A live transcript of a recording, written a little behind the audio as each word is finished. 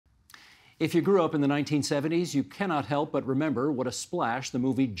If you grew up in the 1970s, you cannot help but remember what a splash the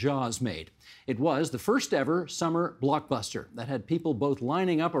movie Jaws made. It was the first ever summer blockbuster that had people both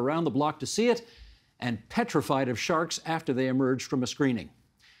lining up around the block to see it and petrified of sharks after they emerged from a screening.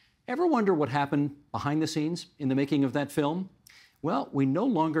 Ever wonder what happened behind the scenes in the making of that film? Well, we no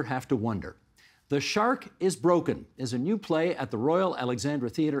longer have to wonder. The Shark is Broken is a new play at the Royal Alexandra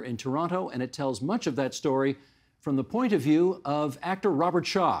Theatre in Toronto, and it tells much of that story from the point of view of actor Robert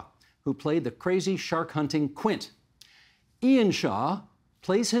Shaw, who played the crazy shark-hunting Quint. Ian Shaw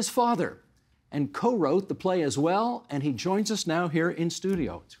plays his father and co-wrote the play as well, and he joins us now here in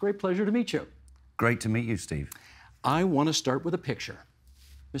studio. It's a great pleasure to meet you. Great to meet you, Steve. I want to start with a picture.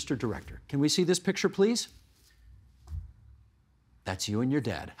 Mr. Director, can we see this picture, please? That's you and your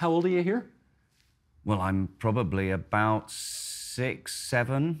dad. How old are you here? Well, I'm probably about 6,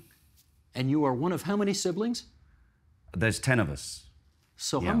 7. And you are one of how many siblings? There's 10 of us.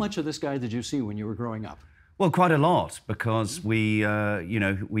 So Yeah. how much of this guy did you see when you were growing up? Well, quite a lot, because we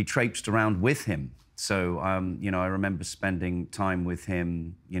traipsed around with him. So, I remember spending time with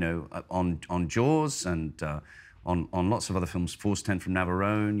him, on Jaws and on lots of other films, Force 10 from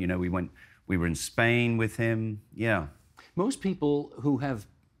Navarone. We were in Spain with him. Yeah. Most people who have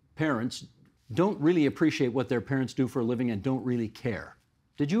parents don't really appreciate what their parents do for a living and don't really care.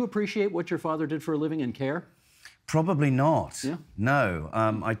 Did you appreciate what your father did for a living and care? Probably not. Yeah. No,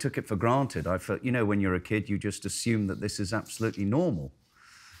 I took it for granted. I felt, when you're a kid, you just assume that this is absolutely normal.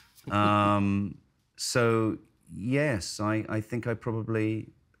 So, yes, I think I probably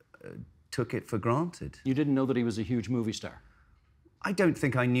took it for granted. You didn't know that he was a huge movie star? I don't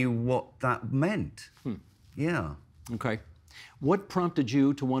think I knew what that meant. Yeah. Okay. What prompted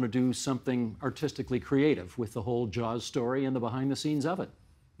you to want to do something artistically creative with the whole Jaws story and the behind the scenes of it?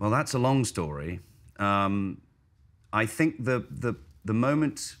 Well, that's a long story. I think the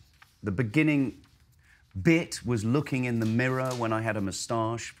moment, the beginning bit was looking in the mirror when I had a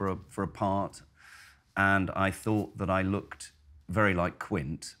moustache for a part, and I thought that I looked very like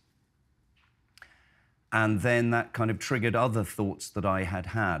Quint. And then that kind of triggered other thoughts that I had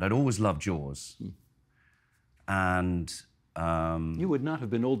had. I'd always loved Jaws. And... you would not have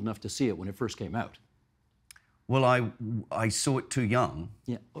been old enough to see it when it first came out. Well, I saw it too young.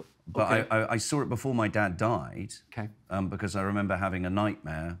 Yeah. But I saw it before my dad died. Okay. Because I remember having a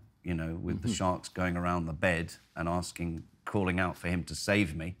nightmare, with the sharks going around the bed and calling out for him to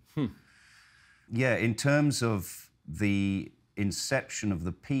save me. Yeah, in terms of the inception of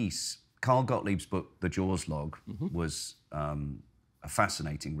the piece, Carl Gottlieb's book, The Jaws Log, was a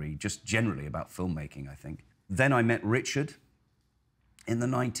fascinating read, just generally about filmmaking, I think. Then I met Richard in the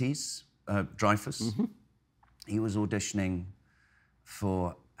 90s, Dreyfuss. He was auditioning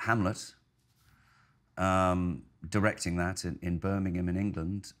for Hamlet, directing that in Birmingham in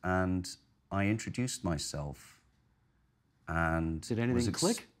England, and I introduced myself. And did anything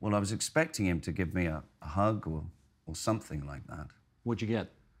click? Well, I was expecting him to give me a hug or something like that. What'd you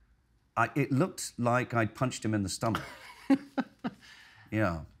get? It looked like I'd punched him in the stomach.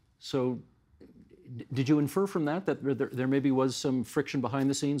 Yeah. So, did you infer from that there maybe was some friction behind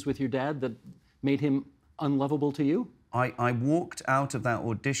the scenes with your dad that made him unlovable to you? I walked out of that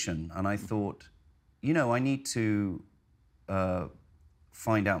audition and I thought, I need to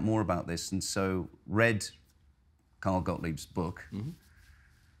find out more about this, and so read Carl Gottlieb's book.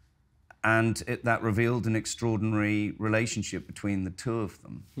 And that revealed an extraordinary relationship between the two of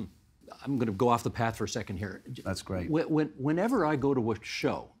them. I'm going to go off the path for a second here. That's great. Whenever I go to a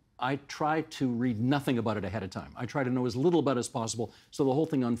show, I try to read nothing about it ahead of time. I try to know as little about it as possible, so the whole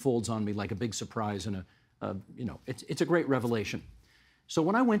thing unfolds on me like a big surprise and it's a great revelation. So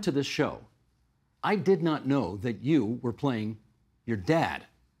when I went to this show, I did not know that you were playing your dad.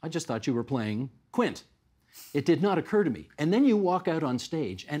 I just thought you were playing Quint. It did not occur to me. And then you walk out on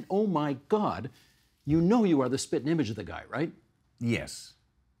stage, and oh my God, you are the spitting image of the guy, right? Yes.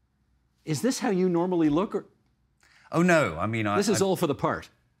 Is this how you normally look? Or? Oh, no. This is all for the part.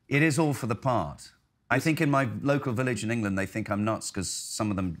 It is all for the part. I think in my local village in England, they think I'm nuts because some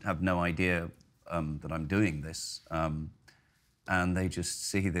of them have no idea that I'm doing this. And they just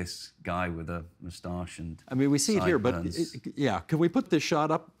see this guy with a moustache and we see it here, but yeah. Can we put this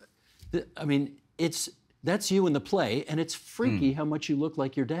shot up? That's you in the play, and it's freaky how much you look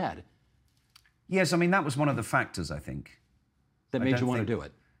like your dad. Yes, that was one of the factors, I think. That made you want to do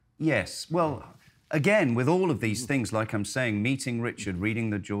it? Yes. Well, again, with all of these things, like I'm saying, meeting Richard, reading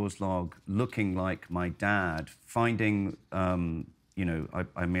the Jaws log, looking like my dad, finding, I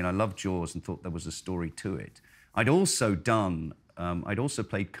loved Jaws and thought there was a story to it. I'd also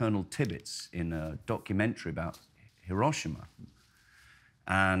played Colonel Tibbets in a documentary about Hiroshima.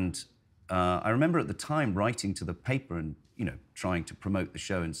 And I remember at the time writing to the paper and, you know, trying to promote the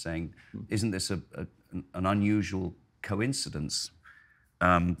show and saying, isn't this an unusual coincidence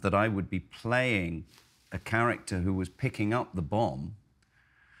that I would be playing a character who was picking up the bomb?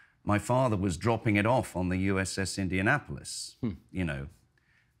 My father was dropping it off on the USS Indianapolis, you know.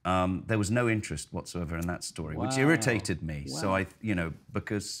 There was no interest whatsoever in that story, which irritated me. Wow. So you know,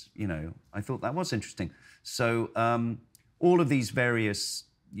 because, you know, I thought that was interesting. So all of these various,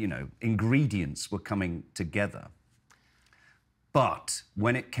 you know, ingredients were coming together. But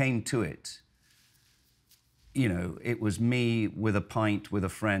when it came to it, you know, it was me with a pint with a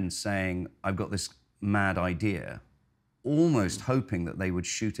friend saying, I've got this mad idea, almost hoping that they would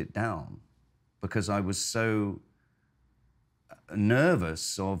shoot it down because I was so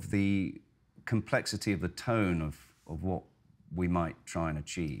nervous of the complexity of the tone of what we might try and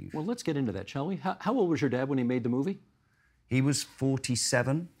achieve. Well, let's get into that, shall we? How old was your dad when he made the movie? He was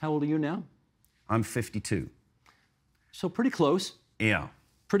 47. How old are you now? I'm 52. So pretty close. Yeah.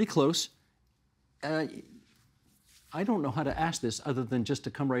 Pretty close. I don't know how to ask this other than just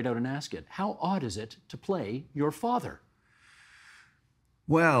to come right out and ask it. How odd is it to play your father?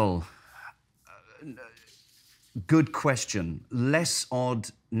 Well, good question. Less odd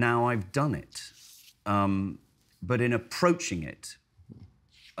now I've done it. But in approaching it,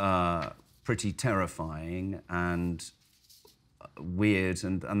 pretty terrifying and weird.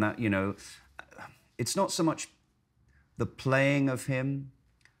 And that, you know, it's not so much the playing of him.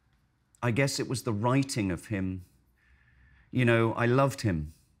 I guess it was the writing of him. You know, I loved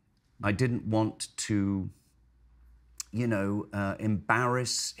him. I didn't want to, you know,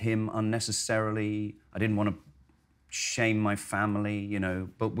 embarrass him unnecessarily. I didn't want to shame my family, you know,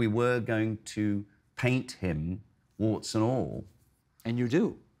 but we were going to paint him, warts and all. And you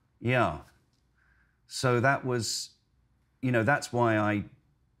do. Yeah. So that was, you know, that's why I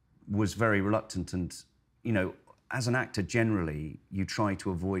was very reluctant. And, you know, as an actor, generally, you try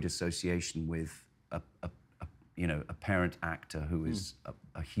to avoid association with you know, a parent actor who is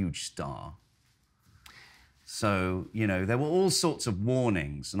a huge star. So, you know, there were all sorts of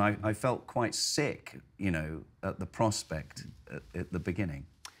warnings, and I felt quite sick, you know, at the prospect at the beginning.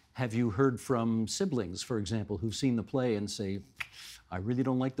 Have you heard from siblings, for example, who've seen the play and say, I really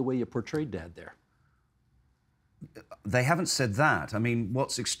don't like the way you portrayed Dad there? They haven't said that. I mean,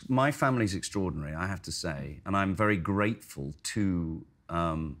 my family's extraordinary, I have to say, and I'm very grateful to,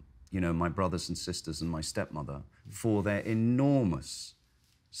 you know, my brothers and sisters and my stepmother for their enormous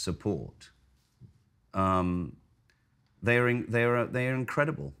support. They're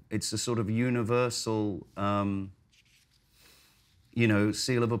incredible. It's a sort of universal, you know,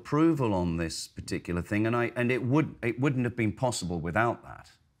 seal of approval on this particular thing, and it wouldn't have been possible without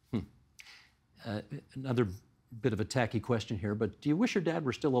that. Another bit of a tacky question here, but do you wish your dad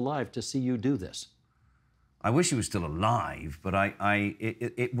were still alive to see you do this? I wish he was still alive, but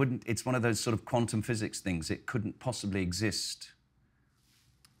it wouldn't. It's one of those sort of quantum physics things. It couldn't possibly exist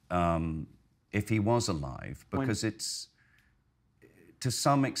if he was alive, because it's, to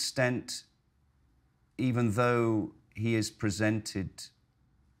some extent, even though he is presented,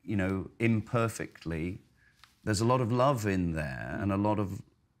 you know, imperfectly, there's a lot of love in there and a lot of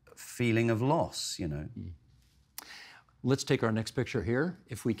feeling of loss, you know. Let's take our next picture here,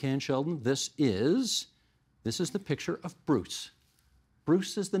 if we can, Sheldon. This is the picture of Bruce.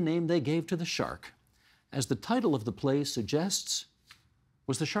 Bruce is the name they gave to the shark. As the title of the play suggests,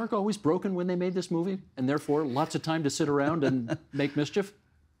 was the shark always broken when they made this movie, and therefore lots of time to sit around and make mischief?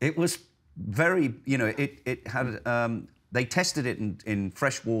 It was very, you know, it had, they tested it in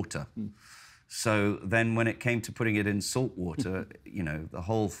fresh water. So then when it came to putting it in salt water, you know, the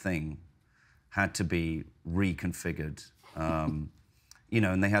whole thing had to be reconfigured. You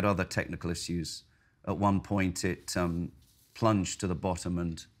know, and they had other technical issues. At one point, it plunged to the bottom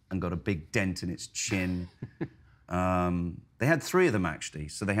and got a big dent in its chin. They had 3 of them, actually.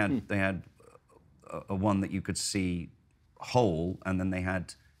 So they had a one that you could see whole, and then they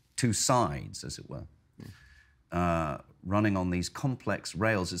had 2 sides, as it were, running on these complex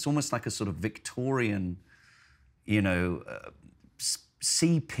rails. It's almost like a sort of Victorian, you know,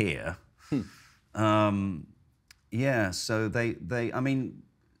 sea pier. Yeah, so I mean,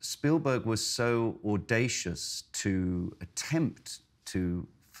 Spielberg was so audacious to attempt to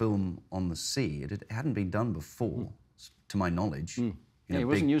film on the sea. It hadn't been done before, to my knowledge. Yeah, he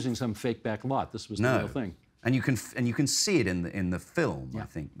wasn't using some fake back lot. This was the real thing. And you can see it in the film. I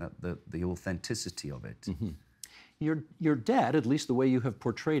think that the authenticity of it. Your dad, at least the way you have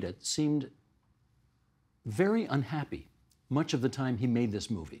portrayed it, seemed very unhappy much of the time he made this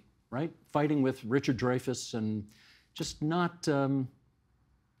movie, right? Fighting with Richard Dreyfuss and just not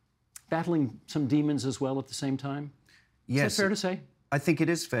battling some demons as well at the same time? Yes. Is that fair to say? I think it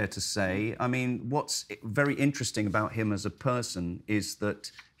is fair to say. I mean, what's very interesting about him as a person is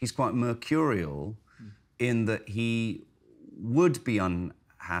that he's quite mercurial in that he would be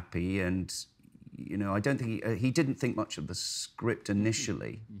unhappy, and, you know, I don't think he didn't think much of the script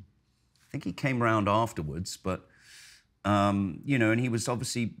initially. I think he came around afterwards, but, you know, and he was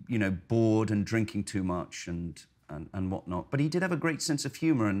obviously, you know, bored and drinking too much and whatnot. But he did have a great sense of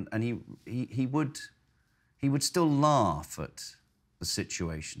humor, and he would still laugh at the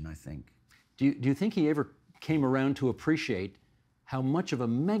situation, I think. Do you think he ever came around to appreciate how much of a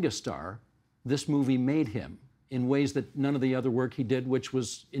megastar this movie made him in ways that none of the other work he did, which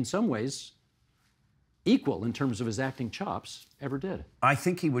was in some ways equal in terms of his acting chops, ever did? I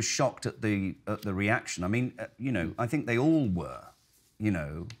think he was shocked at the reaction. I mean, you know, I think they all were. You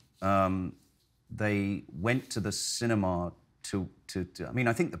know, they went to the cinema to I mean,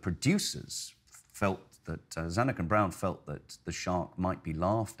 I think the producers felt that Zanuck and Brown felt that The Shark might be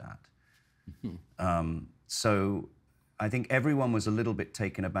laughed at. So I think everyone was a little bit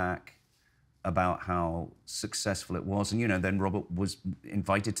taken aback about how successful it was. And, you know, then Robert was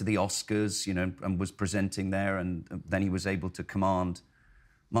invited to the Oscars, you know, and was presenting there, and then he was able to command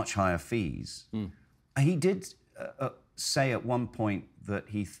much higher fees. He did say at one point that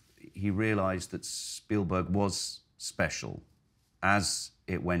he realized that Spielberg was special as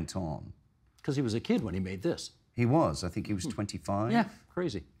it went on. Because he was a kid when he made this. He was. I think he was 25. Yeah,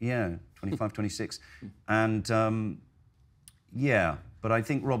 crazy. Yeah, 25, 26. And, yeah, but I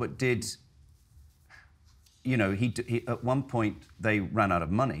think Robert did, you know, he at one point they ran out of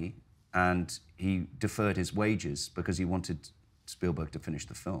money and he deferred his wages because he wanted Spielberg to finish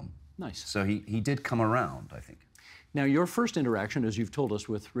the film. Nice. So he did come around, I think. Now, your first interaction, as you've told us,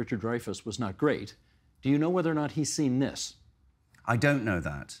 with Richard Dreyfuss was not great. Do you know whether or not he's seen this? I don't know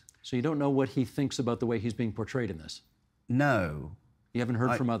that. So you don't know what he thinks about the way he's being portrayed in this? No. You haven't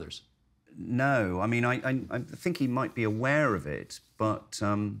heard from others? No. I mean, I think he might be aware of it, but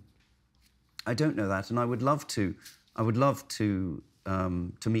I don't know that. And I would love to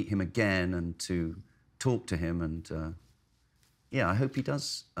meet him again and to talk to him. And yeah, I hope he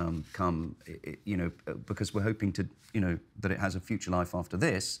does come. You know, because we're hoping to, you know, that it has a future life after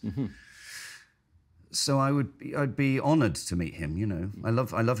this. So I'd be honoured to meet him. You know, I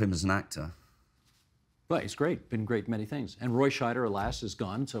love him as an actor. Well, he's great. Been great many things. And Roy Scheider, alas, is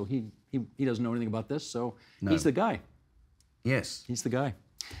gone, so he doesn't know anything about this. So he's the guy. Yes, he's the guy.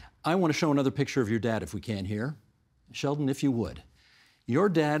 I want to show another picture of your dad, if we can here, Sheldon, if you would. Your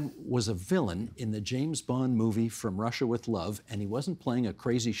dad was a villain in the James Bond movie From Russia with Love, and he wasn't playing a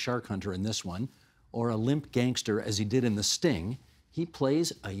crazy shark hunter in this one, or a limp gangster as he did in The Sting. He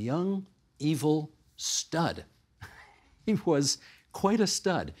plays a young, evil stud. He was quite a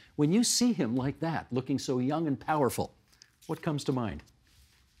stud. When you see him like that, looking so young and powerful, what comes to mind?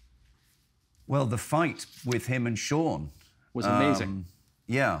 Well, the fight with him and Sean was amazing.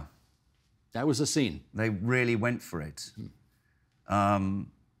 Yeah. That was a scene. They really went for it.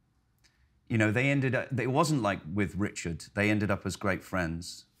 You know, they ended up, it wasn't like with Richard, they ended up as great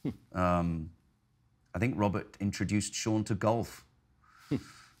friends. I think Robert introduced Sean to golf.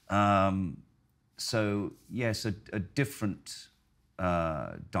 So, yes, a different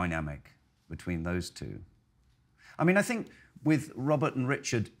dynamic between those two. I mean, I think with Robert and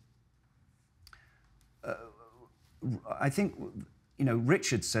Richard, I think, you know,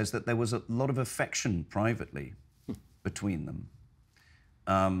 Richard says that there was a lot of affection privately between them.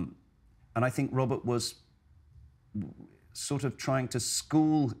 And I think Robert was sort of trying to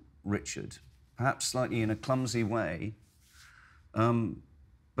school Richard, perhaps slightly in a clumsy way,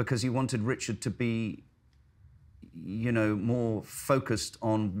 because he wanted Richard to be, you know, more focused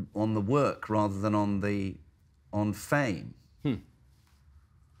on the work rather than on fame.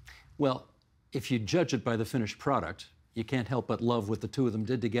 Well, if you judge it by the finished product, you can't help but love what the two of them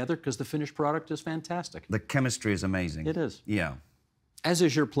did together, because the finished product is fantastic. The chemistry is amazing. It is. Yeah. As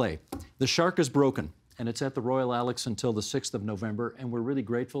is your play. The Shark is Broken, and it's at the Royal Alex until the 6th of November, and we're really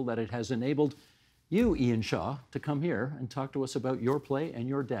grateful that it has enabled you, Ian Shaw, to come here and talk to us about your play and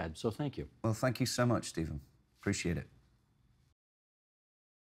your dad. So thank you. Well, thank you so much, Stephen. Appreciate it.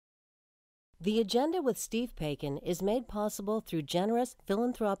 The Agenda with Steve Paikin is made possible through generous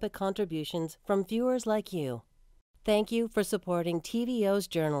philanthropic contributions from viewers like you. Thank you for supporting TVO's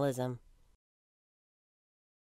journalism.